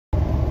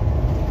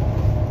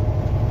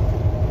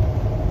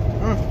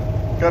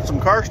Got some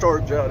car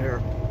storage out here.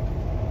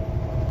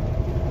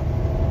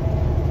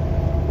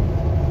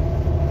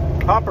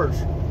 Hoppers.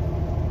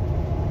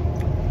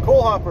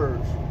 Coal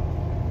hoppers.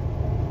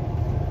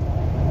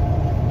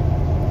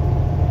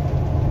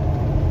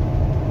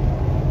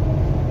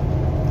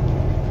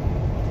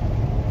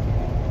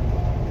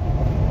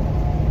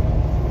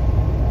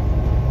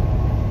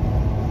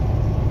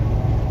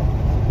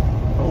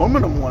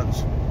 Aluminum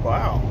ones.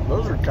 Wow,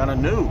 those are kind of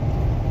new.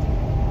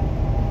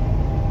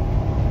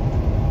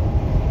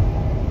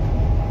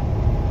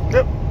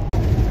 Yep.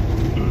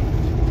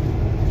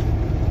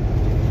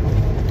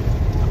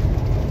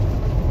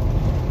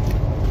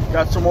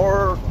 Got some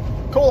more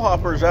coal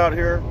hoppers out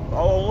here,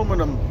 all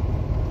aluminum.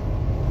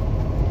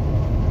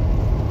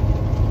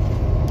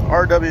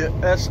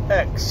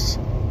 RWSX.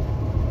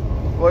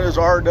 What is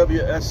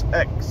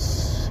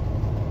RWSX?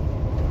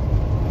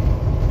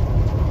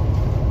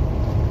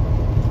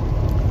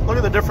 Look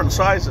at the different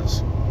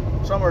sizes.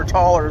 Some are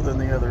taller than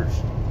the others.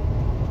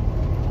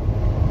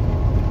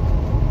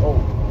 Oh,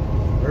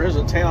 there is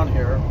a town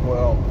here.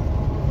 Well,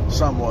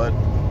 somewhat.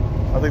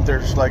 I think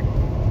there's like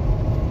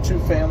 2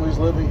 families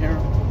living here.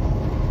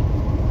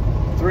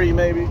 3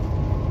 maybe.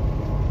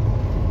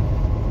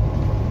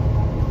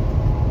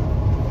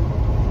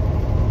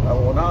 I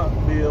will not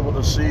be able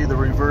to see the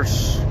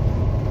reverse.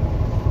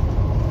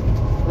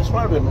 This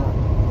might have been,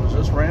 was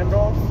this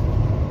Randolph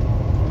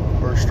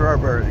or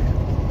Strawberry?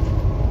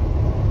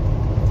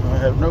 I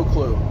have no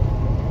clue.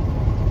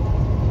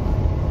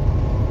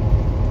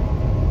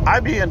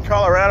 I'd be in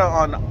Colorado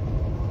on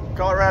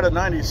Colorado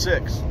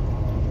 96.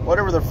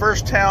 Whatever the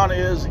first town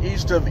is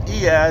east of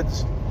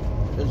EADS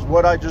is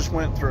what I just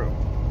went through.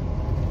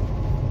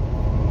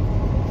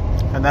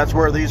 And that's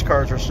where these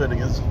cars are sitting,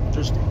 is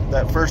just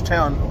that first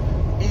town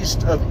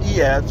east of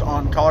EADS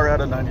on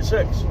Colorado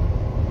 96.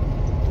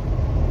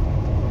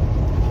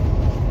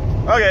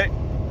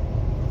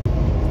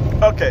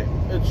 Okay,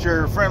 it's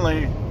your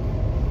friendly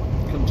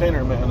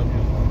container man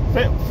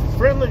again.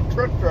 Friendly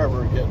truck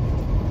driver again.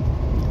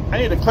 I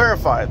need to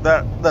clarify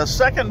that the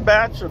second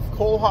batch of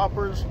coal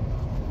hoppers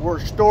were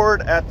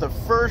stored at the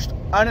first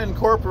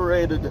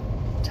unincorporated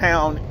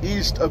town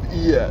east of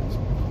EADS.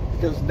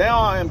 Because now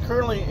I am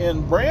currently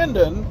in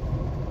Brandon.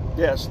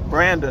 Yes,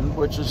 Brandon,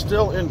 which is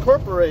still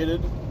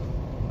incorporated,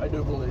 I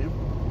do believe,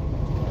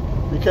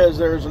 because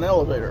there's an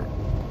elevator.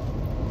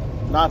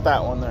 Not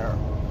that one there.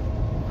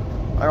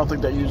 I don't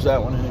think they use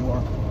that one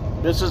anymore.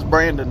 This is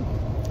Brandon.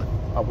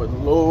 I would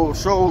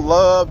so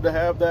love to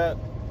have that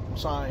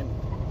sign.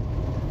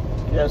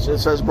 Yes, it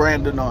says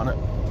Brandon on it.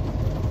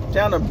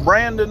 Down to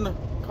Brandon,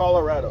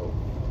 Colorado.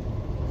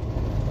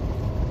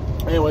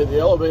 Anyway, the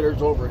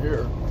elevator's over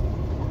here.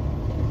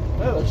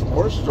 Yeah, there's some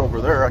horses over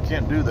there. I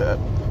can't do that.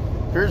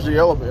 Here's the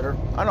elevator.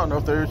 I don't know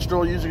if they're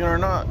still using it or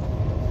not.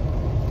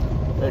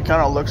 It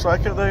kind of looks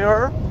like they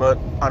are, but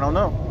I don't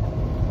know.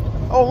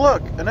 Oh,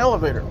 look, an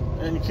elevator.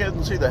 And you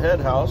can't see the head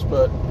house,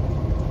 but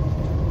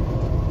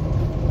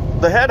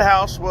the head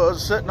house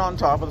was sitting on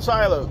top of the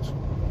silos.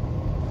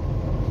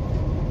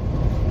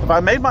 If I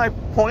made my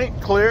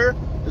point clear,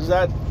 is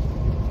that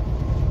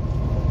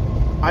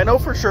I know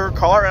for sure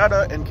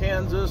Colorado and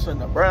Kansas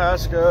and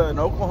Nebraska and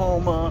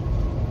Oklahoma,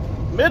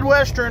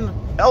 Midwestern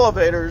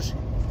elevators,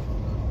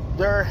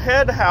 their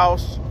head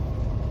house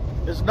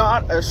is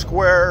not a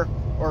square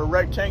or a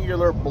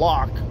rectangular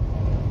block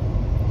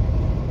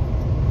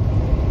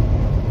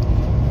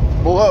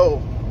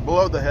below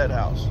the head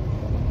house.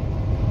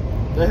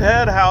 The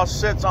head house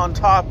sits on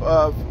top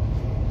of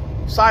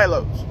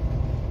silos.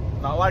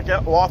 Not like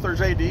at Walther's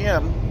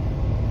ADM.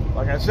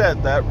 Like I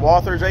said, that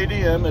Walther's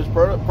ADM is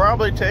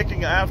probably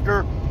taking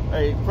after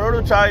a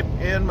prototype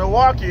in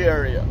Milwaukee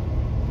area.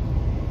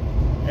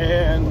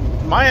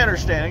 And my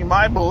understanding,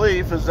 my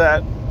belief is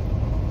that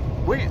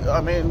I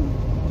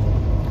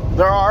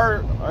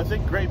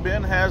think Great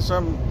Bend has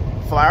some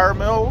flour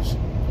mills.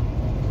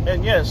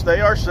 And yes,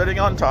 they are sitting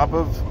on top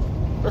of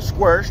a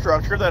square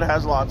structure that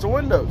has lots of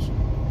windows.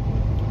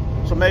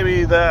 So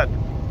maybe that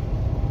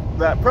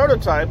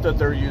prototype that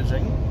they're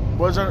using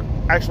wasn't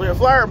actually a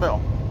flour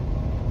mill.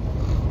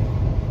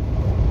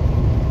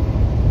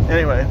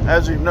 Anyway,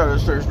 as you've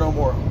noticed, there's no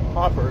more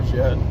hoppers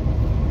yet.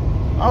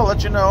 I'll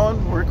let you know,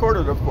 and record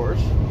it, of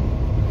course.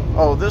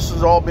 Oh, this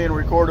is all being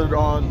recorded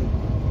on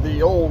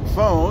the old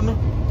phone.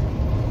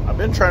 I've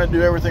been trying to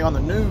do everything on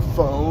the new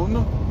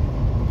phone,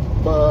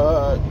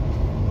 but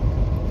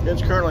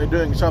it's currently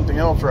doing something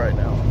else right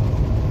now.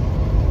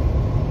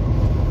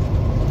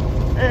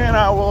 And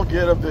I will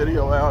get a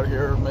video out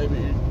here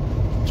maybe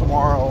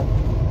tomorrow.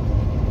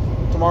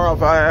 Tomorrow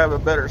if I have a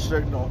better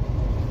signal.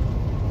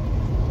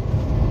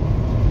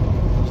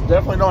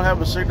 Definitely don't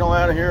have a signal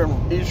out of here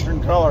in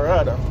eastern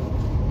Colorado.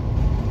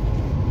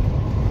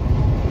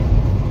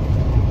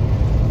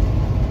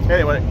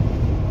 Anyway,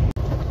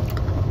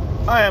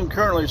 I am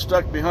currently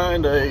stuck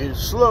behind a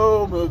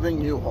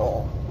slow-moving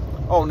U-Haul.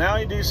 Oh, now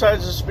he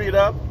decides to speed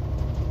up?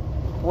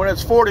 When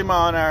it's 40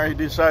 mile an hour, he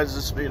decides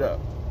to speed up.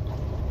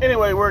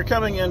 Anyway, we're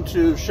coming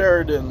into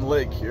Sheridan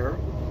Lake here.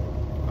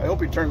 I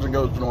hope he turns and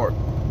goes north.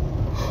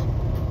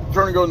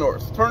 Turn and go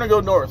north. Turn and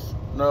go north.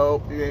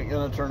 Nope, you ain't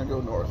gonna turn and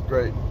go north.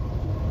 Great.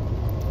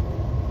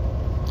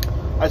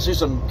 I see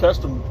some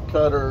custom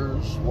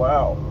cutters.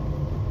 Wow.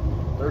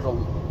 There's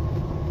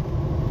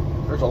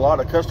a lot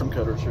of custom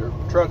cutters here,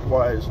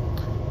 truck-wise.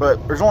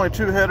 But there's only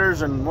 2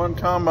 headers and 1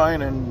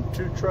 combine and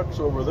 2 trucks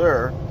over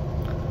there.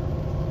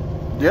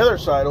 The other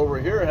side over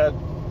here had,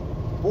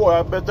 boy,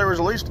 I bet there was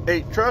at least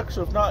 8 trucks,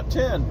 if not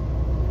 10.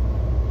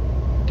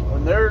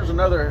 And there's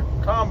another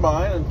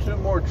combine and 2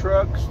 more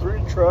trucks,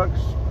 3 trucks,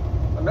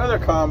 another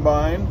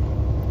combine.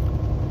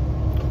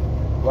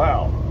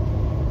 Wow.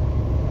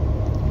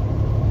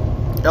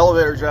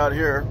 Elevators out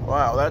here.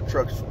 Wow, that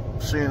truck's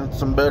seen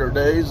some better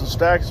days. The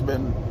stack's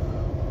been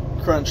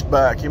crunched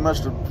back. He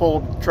must have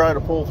tried to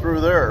pull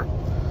through there.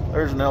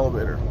 There's an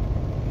elevator.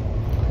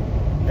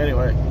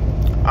 Anyway,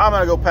 I'm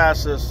gonna go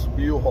past this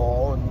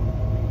U-Haul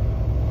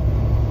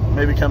and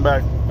maybe come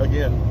back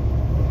again.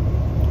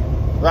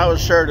 That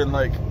was Sheridan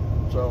Lake.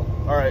 So,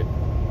 alright.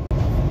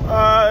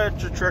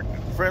 It's your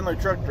friendly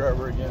truck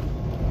driver again.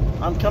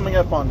 I'm coming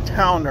up on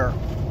Towner,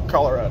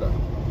 Colorado.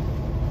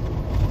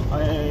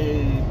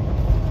 I'm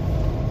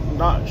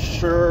not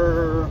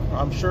sure.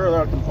 I'm sure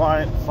that I can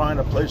find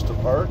a place to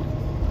park.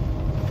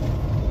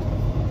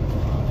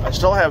 I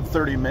still have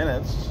 30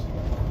 minutes.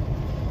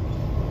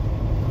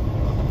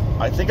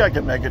 I think I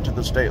can make it to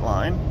the state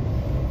line.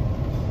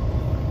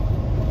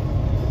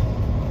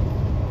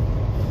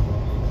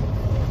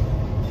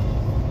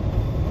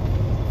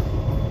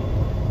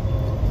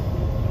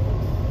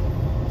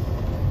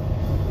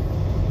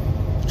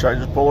 Should I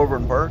just pull over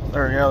and park?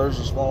 There, yeah, there's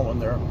a small one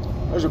there.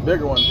 There's a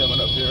bigger one coming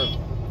up here.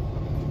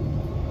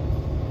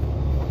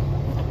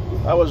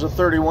 That was a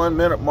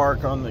 31-minute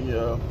mark on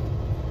the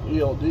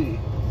ELD.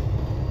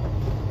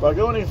 If I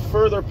go any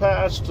further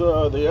past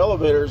the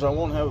elevators, I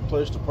won't have a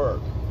place to park.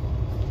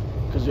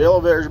 Because the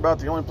elevator is about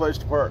the only place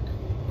to park.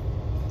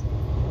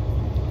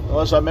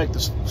 Unless I make the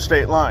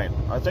state line.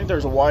 I think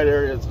there's a wide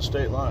area at the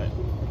state line.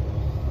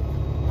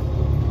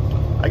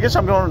 I guess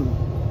I'm going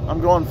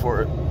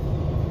for it.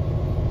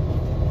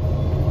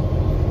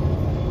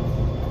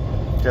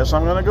 Guess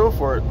I'm gonna go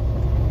for it.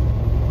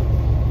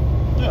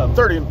 Yeah,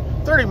 30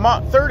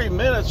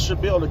 minutes should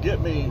be able to get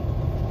me,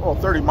 well,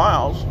 30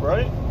 miles,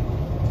 right?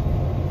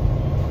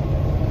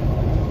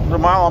 A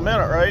mile a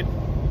minute, right?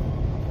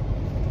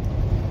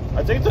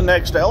 I think the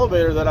next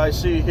elevator that I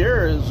see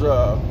here is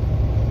that'd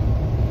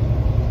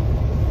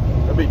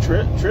be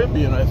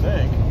Tribune, I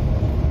think.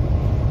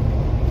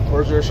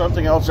 Or is there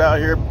something else out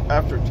here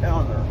after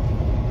Towner?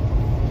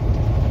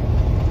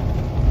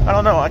 I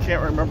don't know. I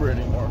can't remember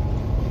anymore.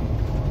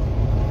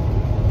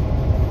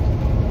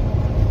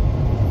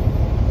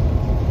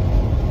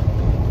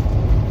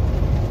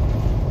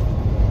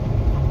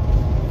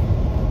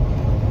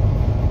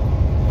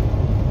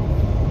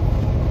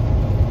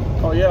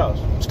 Oh yeah,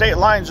 state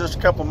line's just a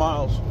couple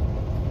miles.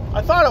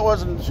 I thought it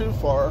wasn't too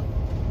far.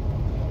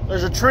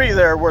 There's a tree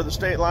there where the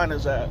state line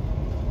is at.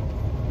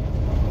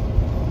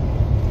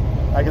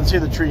 I can see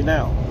the tree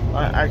now.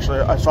 I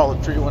saw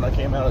the tree when I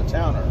came out of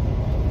Towner.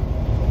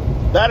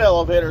 That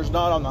elevator is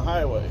not on the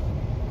highway.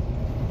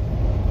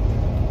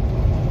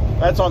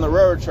 That's on the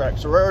railroad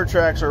tracks. The railroad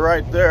tracks are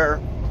right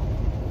there.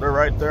 They're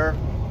right there.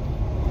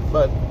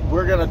 But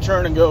we're going to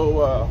turn and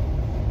go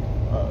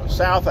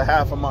south a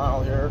half a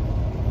mile here.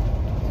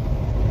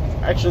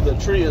 Actually, the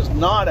tree is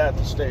not at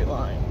the state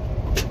line.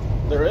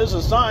 There is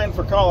a sign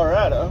for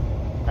Colorado.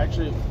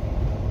 Actually,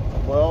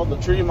 well, the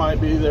tree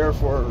might be there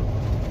for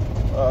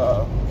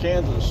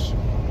Kansas.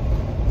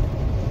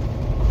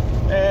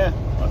 I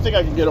think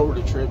I can get over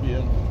to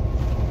Tribune.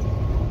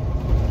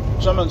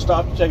 Someone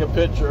stopped to take a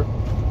picture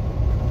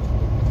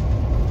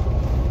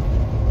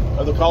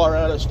of the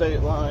Colorado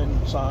state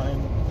line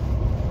sign.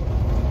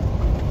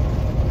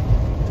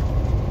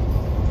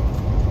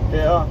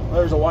 Yeah,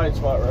 there's a white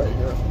spot right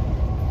here.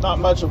 Not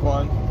much of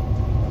one.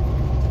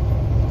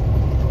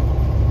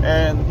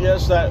 And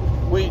yes, that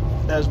wheat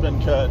has been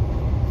cut.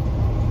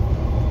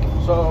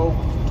 So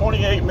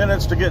 28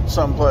 minutes to get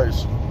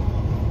someplace.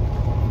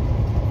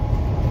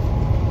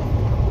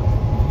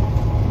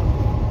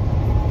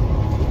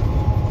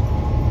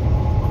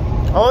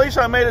 Well, at least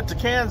I made it to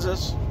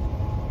Kansas.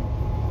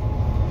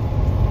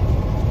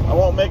 I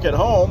won't make it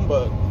home,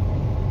 but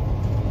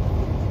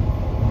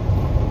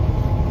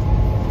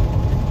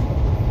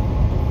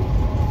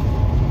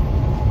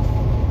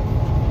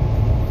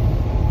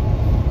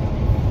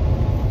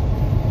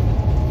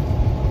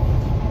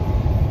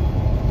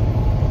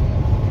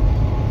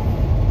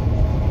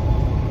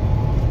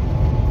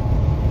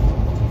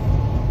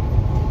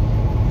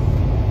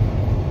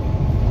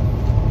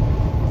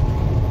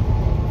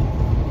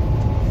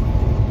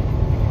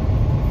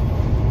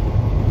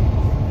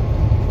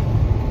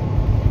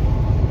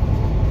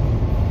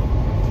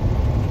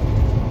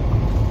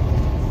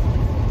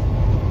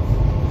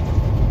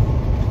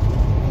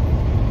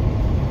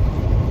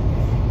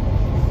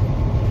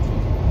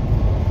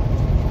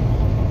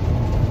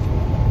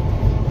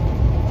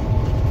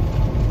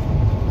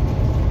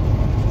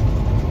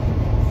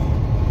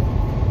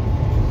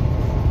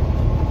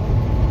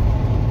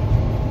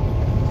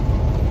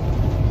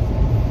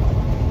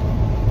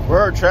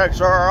railroad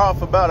tracks are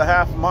off about a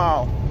half a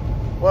mile.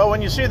 Well,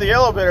 when you see the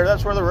elevator,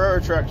 that's where the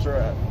railroad tracks are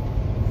at.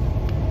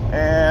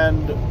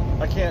 And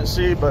I can't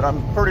see, but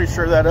I'm pretty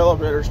sure that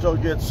elevator still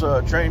gets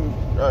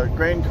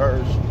grain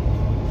cars.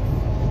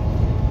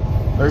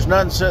 There's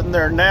none sitting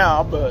there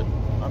now, but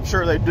I'm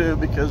sure they do,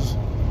 because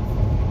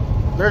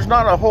there's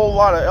not a whole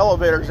lot of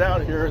elevators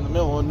out here in the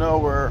middle of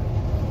nowhere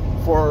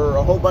for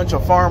a whole bunch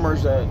of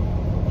farmers that,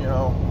 you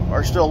know,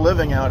 are still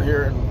living out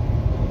here and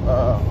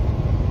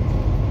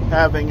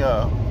having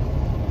a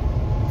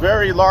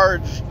very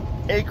large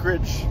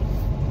acreage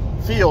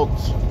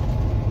fields.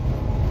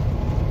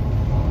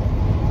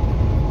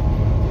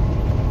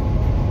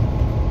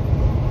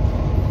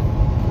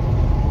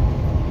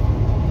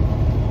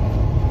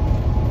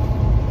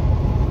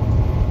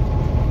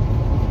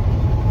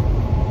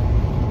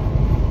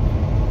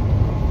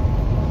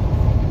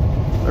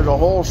 There's a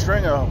whole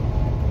string of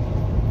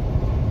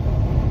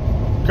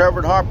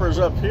covered hoppers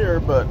up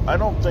here, but I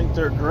don't think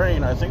they're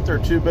grain. I think they're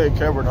 2-bay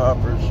covered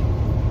hoppers.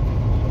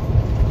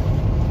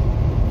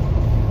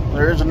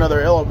 There is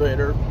another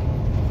elevator.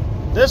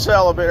 This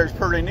elevator is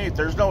pretty neat.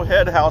 There's no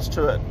head house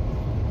to it.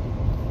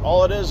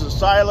 All it is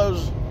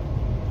silos,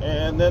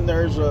 and then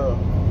there's a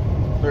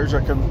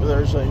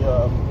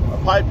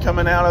pipe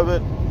coming out of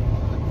it.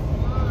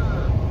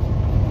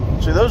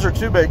 See, those are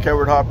 2-bay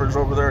covered hoppers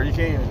over there. You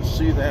can't even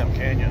see them,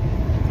 can you?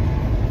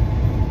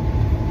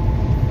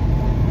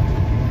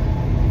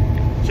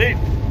 See,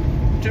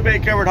 2-bay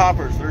covered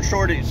hoppers. They're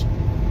shorties.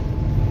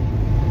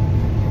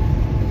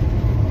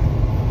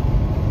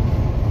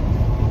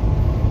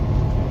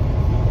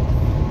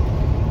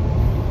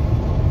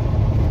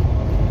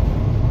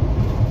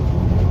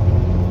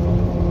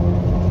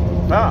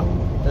 Ah,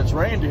 it's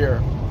rained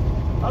here.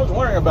 I was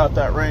wondering about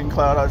that rain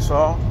cloud I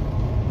saw.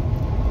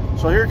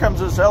 So here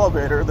comes this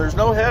elevator. There's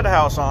no head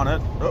house on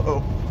it.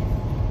 Uh-oh.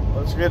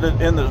 Let's get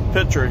it in the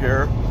picture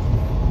here,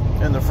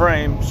 in the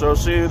frame. So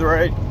see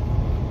right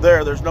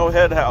there, there's no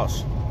head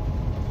house.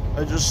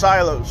 It's just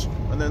silos.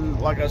 And then,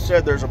 like I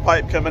said, there's a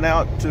pipe coming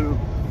out to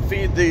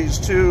feed these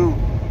 2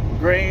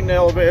 grain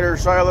elevator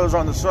silos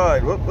on the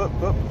side. Whoop, whoop,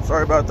 whoop.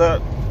 Sorry about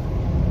that.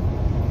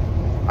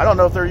 I don't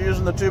know if they're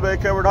using the 2-bay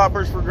covered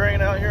hoppers for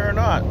grain out here or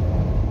not.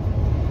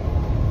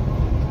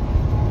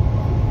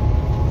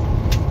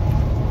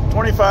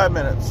 25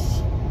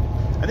 minutes.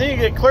 And then you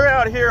get clear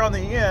out here on the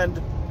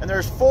end, and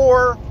there's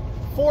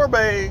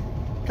 4-bay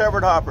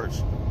covered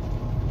hoppers.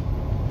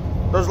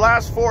 Those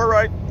last 4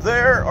 right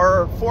there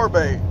are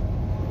 4-bay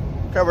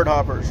covered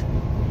hoppers.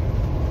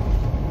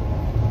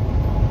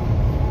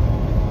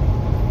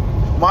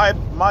 My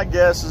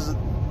guess is that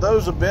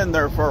those have been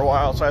there for a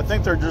while, so I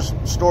think they're just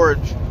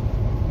storage.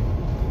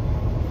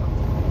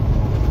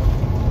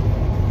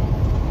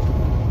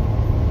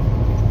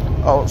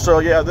 Oh, so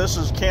yeah, this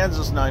is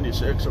Kansas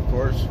 96, of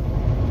course.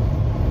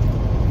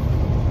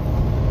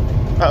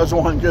 That was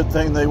one good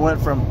thing. They went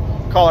from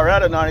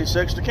Colorado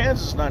 96 to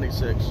Kansas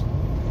 96.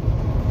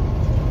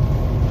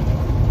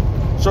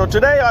 So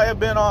today I have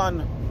been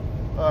on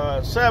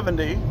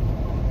 70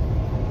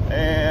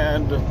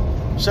 and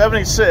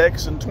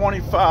 76 and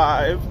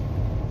 25.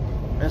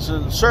 It's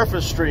in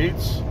surface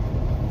streets.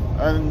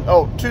 And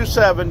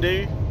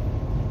 270,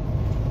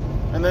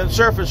 and then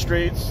surface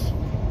streets,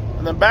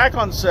 and then back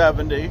on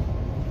 70,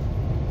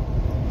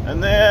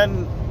 and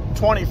then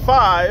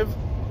 25,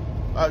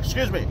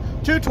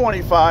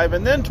 225,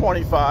 and then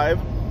 25.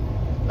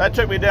 That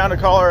took me down to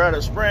Colorado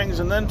Springs,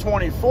 and then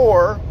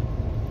 24.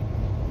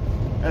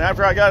 And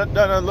after I got it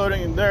done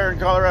unloading there in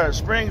Colorado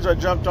Springs, I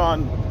jumped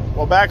on,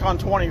 back on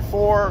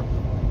 24,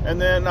 and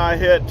then I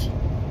hit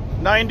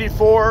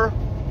 94,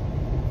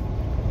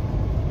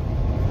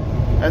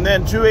 and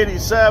then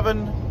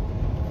 287,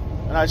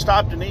 and I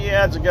stopped in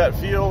EADS and got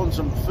fuel and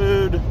some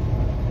food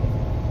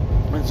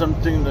and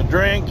something to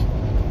drink,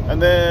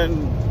 and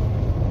then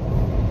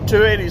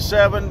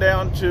 287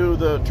 down to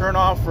the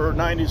turnoff for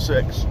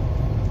 96,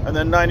 and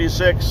then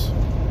 96,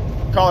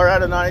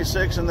 Colorado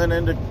 96, and then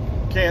into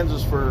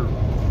Kansas for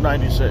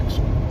 96.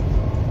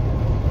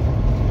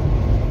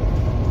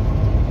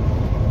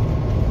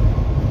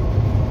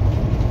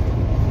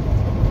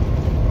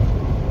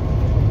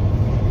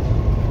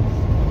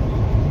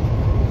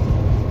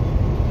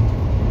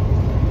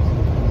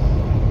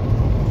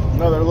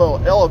 Another little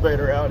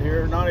elevator out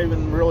here, not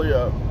even really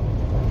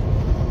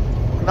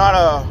not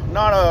a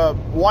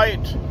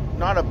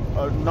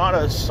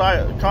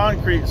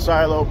concrete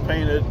silo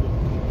painted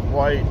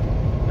white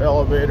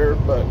elevator,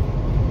 but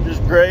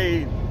just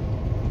gray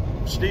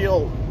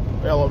steel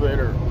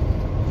elevator,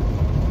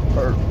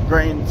 or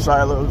grain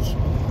silos,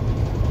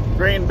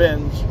 grain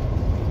bins.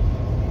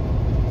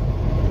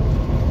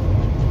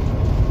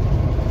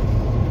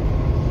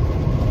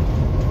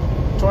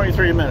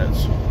 "23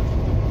 minutes.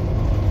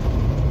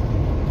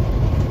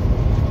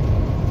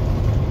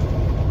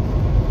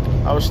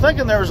 I was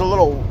thinking there was a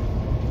little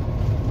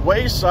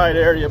wayside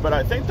area, but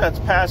I think that's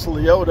past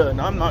Leota, and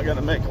I'm not going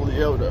to make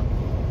Leota.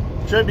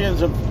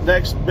 Tribune's the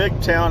next big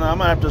town, and I'm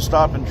going to have to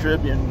stop in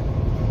Tribune,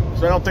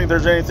 because I don't think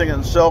there's anything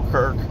in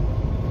Selkirk.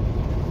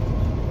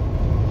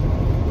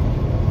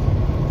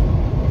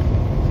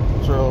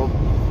 So,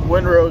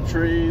 windrow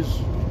trees.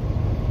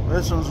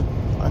 This one's,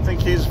 I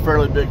think he's a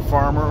fairly big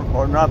farmer,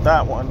 or not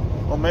that one.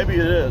 Well, maybe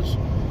it is,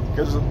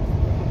 because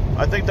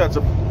I think that's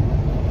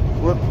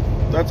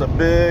a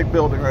big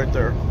building right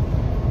there.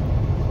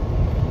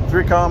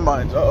 3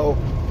 combines. Uh-oh.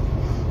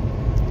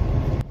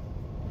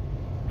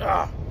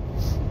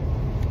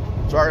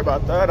 Sorry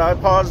about that. I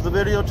paused the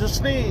video to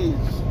sneeze.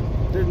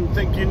 Didn't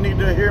think you need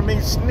to hear me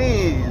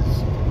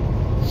sneeze.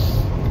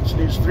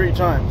 Sneeze 3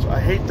 times. I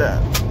hate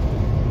that.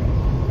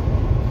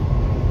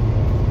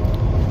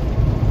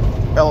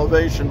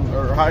 Elevation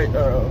or height,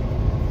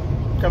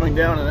 coming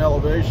down in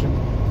elevation.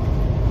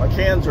 My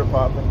cans are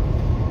popping.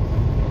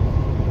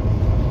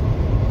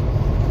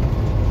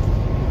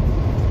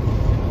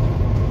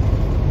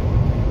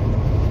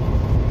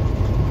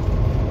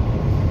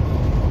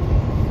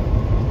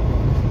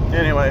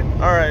 Anyway,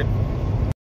 all right.